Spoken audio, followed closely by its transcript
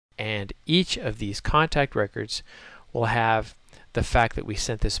and each of these contact records will have the fact that we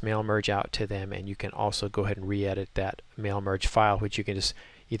sent this mail merge out to them, and you can also go ahead and re-edit that mail merge file, which you can just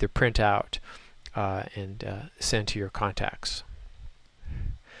either print out and send to your contacts.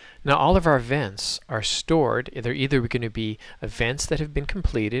 Now all of our events are stored. They're either going to be events that have been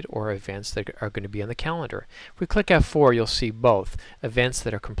completed or events that are going to be on the calendar. If we click F4, you'll see both events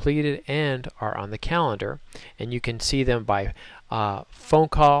that are completed and are on the calendar, and you can see them by phone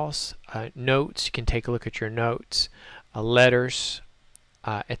calls, notes. You can take a look at your notes, letters,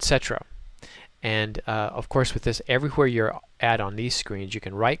 etc. And of course, with this, everywhere you're at on these screens, you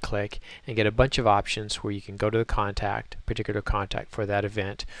can right click and get a bunch of options where you can go to the particular contact for that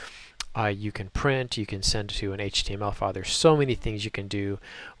event. You can print, you can send to an HTML file. There's so many things you can do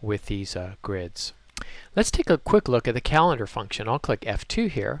with these grids. Let's take a quick look at the calendar function. I'll click F2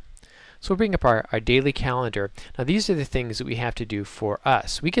 here. So we'll bring up our daily calendar. Now these are the things that we have to do for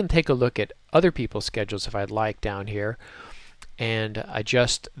us. We can take a look at other people's schedules if I'd like down here and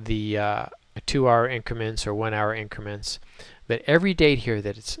adjust the 2-hour increments or 1-hour increments. But every date here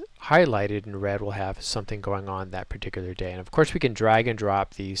that it's highlighted in red will have something going on that particular day. And of course we can drag and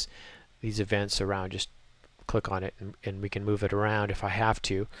drop these events around. Just click on it and we can move it around if I have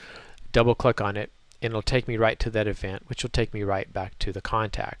to. Double click on it and it'll take me right to that event, which will take me right back to the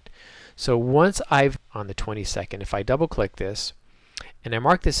contact. So once I've on the 22nd, if I double click this and I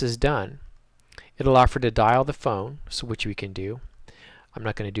mark this as done, it'll offer to dial the phone, so which we can do. I'm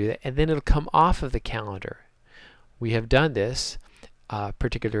not going to do that, and then it'll come off of the calendar. We have done this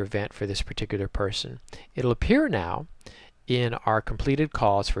particular event for this particular person. It'll appear now in our completed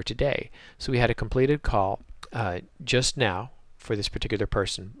calls for today. So we had a completed call just now for this particular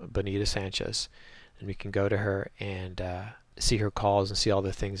person, Bonita Sanchez, and we can go to her and see her calls and see all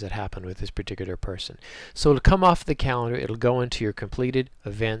the things that happened with this particular person. So it'll come off the calendar, it'll go into your completed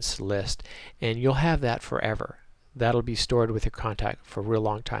events list, and you'll have that forever. That'll be stored with your contact for a real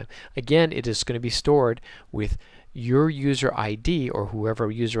long time. Again, it is going to be stored with your user ID or whoever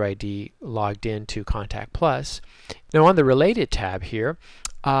user ID logged into Contact Plus. Now on the Related tab here,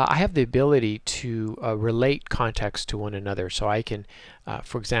 I have the ability to relate contacts to one another. So I can,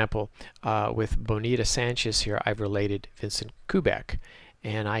 for example, with Bonita Sanchez here, I've related Vincent Kubek,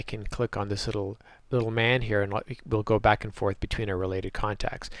 and I can click on this little man here and we'll go back and forth between our related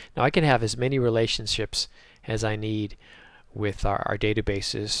contacts. Now I can have as many relationships as I need with our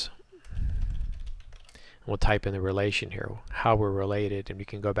databases. We'll type in the relation here, how we're related, and we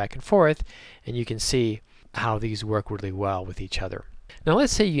can go back and forth, and you can see how these work really well with each other. Now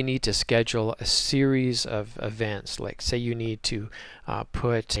let's say you need to schedule a series of events, like say you need to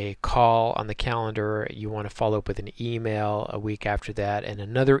put a call on the calendar, you want to follow up with an email a week after that, and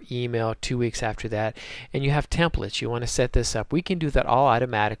another email 2 weeks after that, and you have templates. You want to set this up. We can do that all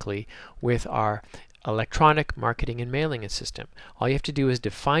automatically with our electronic marketing and mailing system. All you have to do is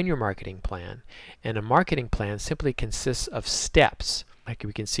define your marketing plan, and a marketing plan simply consists of steps. Like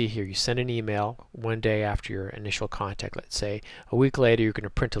we can see here, you send an email one day after your initial contact. Let's say a week later you're going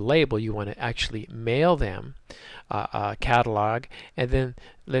to print a label. You want to actually mail them a catalog, and then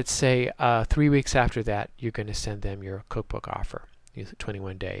let's say 3 weeks after that you're going to send them your cookbook offer.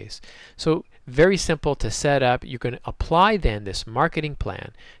 21 days. So very simple to set up. You're going to apply then this marketing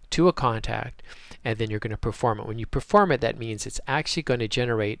plan to a contact, and then you're going to perform it. When you perform it, that means it's actually going to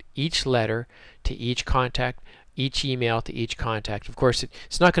generate each letter to each contact, each email to each contact. Of course,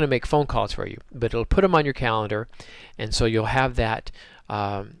 it's not going to make phone calls for you, but it'll put them on your calendar, and so you'll have that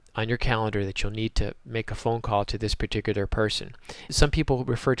on your calendar that you'll need to make a phone call to this particular person. Some people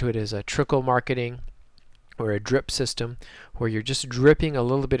refer to it as a trickle marketing or a drip system, where you're just dripping a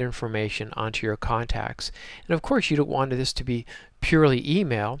little bit of information onto your contacts. And of course you don't want this to be purely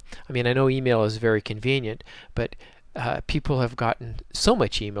email. I mean, I know email is very convenient, but people have gotten so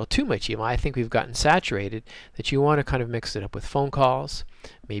much email, too much email. I think we've gotten saturated that you want to kind of mix it up with phone calls,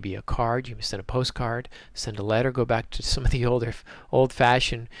 maybe a card. You can send a postcard, send a letter, go back to some of the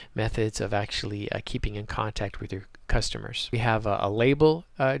old-fashioned methods of actually keeping in contact with your customers. We have a label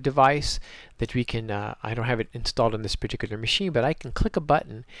device that we can, I don't have it installed on this particular machine, but I can click a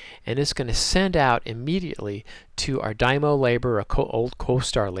button and it's going to send out immediately to our Dymo label or old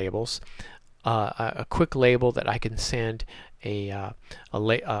CoStar labels a quick label that I can send a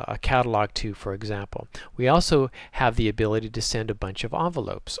catalog to, for example. We also have the ability to send a bunch of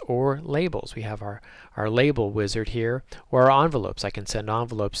envelopes or labels. We have our label wizard here, or our envelopes. I can send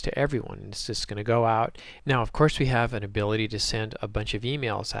envelopes to everyone. It's just going to go out. Now, of course, we have an ability to send a bunch of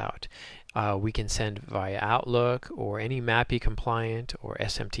emails out. We can send via Outlook or any MAPI compliant or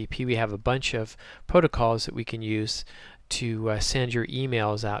SMTP. We have a bunch of protocols that we can use to send your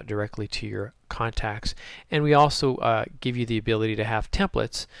emails out directly to your contacts. And we also give you the ability to have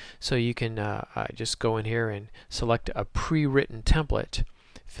templates, so you can just go in here and select a pre-written template,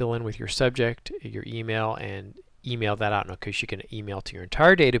 fill in with your subject, your email, and email that out. Now, because you can email to your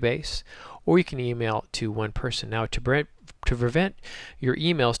entire database, or you can email to one person. Now, to prevent your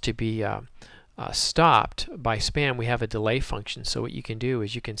emails to be stopped by spam, we have a delay function. So what you can do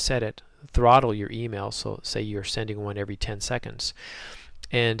is you can set it, throttle your email. So say you're sending one every 10 seconds.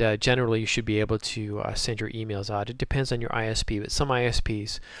 And generally you should be able to send your emails out. It depends on your ISP, but some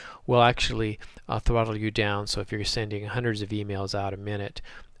ISPs will actually throttle you down. So if you're sending hundreds of emails out a minute,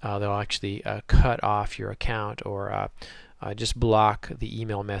 they'll actually cut off your account, or just block the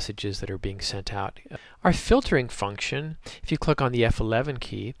email messages that are being sent out. Our filtering function, if you click on the F11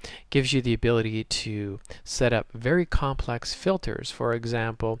 key, gives you the ability to set up very complex filters. For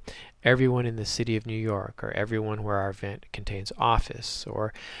example, everyone in the city of New York, or everyone where our event contains office.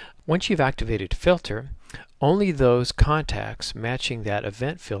 Or once you've activated filter, only those contacts matching that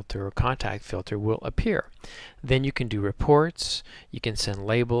event filter or contact filter will appear. Then you can do reports, you can send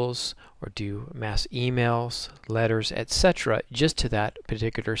labels, or do mass emails, letters, etc. just to that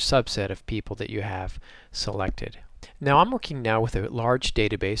particular subset of people that you have selected. Now I'm working now with a large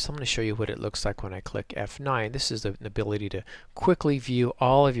database. I'm going to show you what it looks like when I click F9. This is the ability to quickly view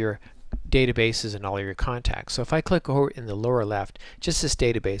all of your databases and all of your contacts. So if I click over in the lower left, just this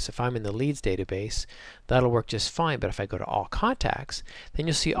database, if I'm in the leads database, that'll work just fine. But if I go to all contacts, then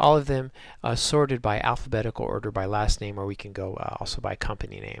you'll see all of them sorted by alphabetical order by last name, or we can go also by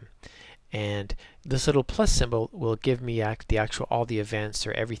company name. And this little plus symbol will give me all the events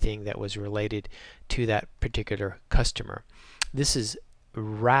or everything that was related to that particular customer. This is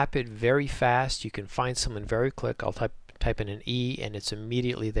rapid, very fast. You can find someone very quick. I'll type in an E and it's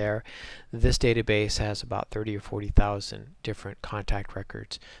immediately there. This database has about 30 or 40,000 different contact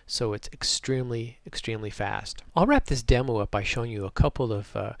records, so it's extremely fast. I'll wrap this demo up by showing you a couple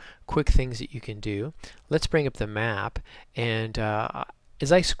of quick things that you can do. Let's bring up the map, and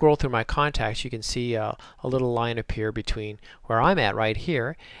as I scroll through my contacts, you can see a little line appear between where I'm at right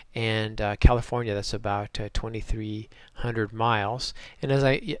here and California. That's about 2,300 miles. And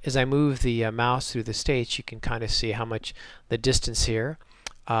as I move the mouse through the states, you can kind of see how much the distance here,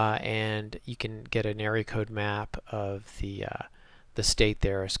 and you can get an area code map of the state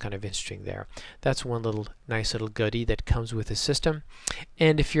there. Is kind of interesting there. That's one nice little goodie that comes with the system.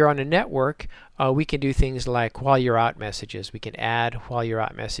 And if you're on a network, we can do things like while you're out messages. We can add while you're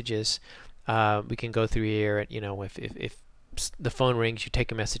out messages. We can go through here, and if the phone rings, you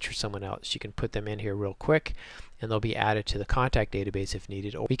take a message for someone else, you can put them in here real quick and they'll be added to the contact database if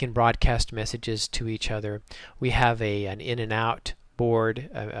needed. Or we can broadcast messages to each other. We have an in and out board,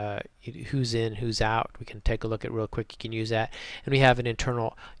 who's in, who's out. We can take a look at real quick. You can use that. And we have an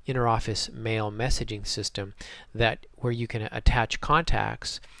internal inter-office mail messaging system where you can attach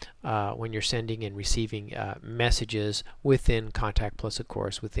contacts when you're sending and receiving messages within Contact Plus, of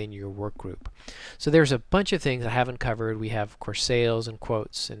course, within your work group. So there's a bunch of things I haven't covered. We have, of course, sales and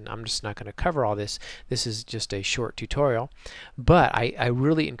quotes, and I'm just not going to cover all this. This is just a short tutorial, but I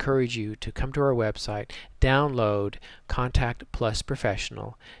really encourage you to come to our website, download Contact Plus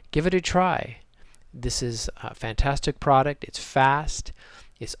Professional, give it a try. This is a fantastic product. It's fast,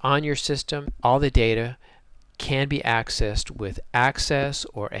 it's on your system. All the data can be accessed with Access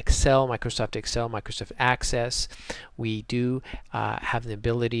or Excel, Microsoft Excel, Microsoft Access. We do have the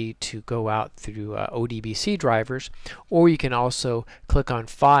ability to go out through ODBC drivers, or you can also click on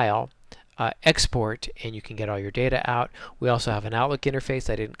File, Export, and you can get all your data out. We also have an Outlook interface.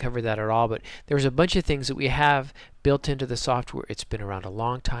 I didn't cover that at all, but there's a bunch of things that we have built into the software. It's been around a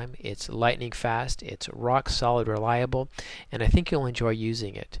long time. It's lightning fast. It's rock solid reliable, and I think you'll enjoy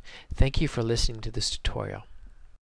using it. Thank you for listening to this tutorial.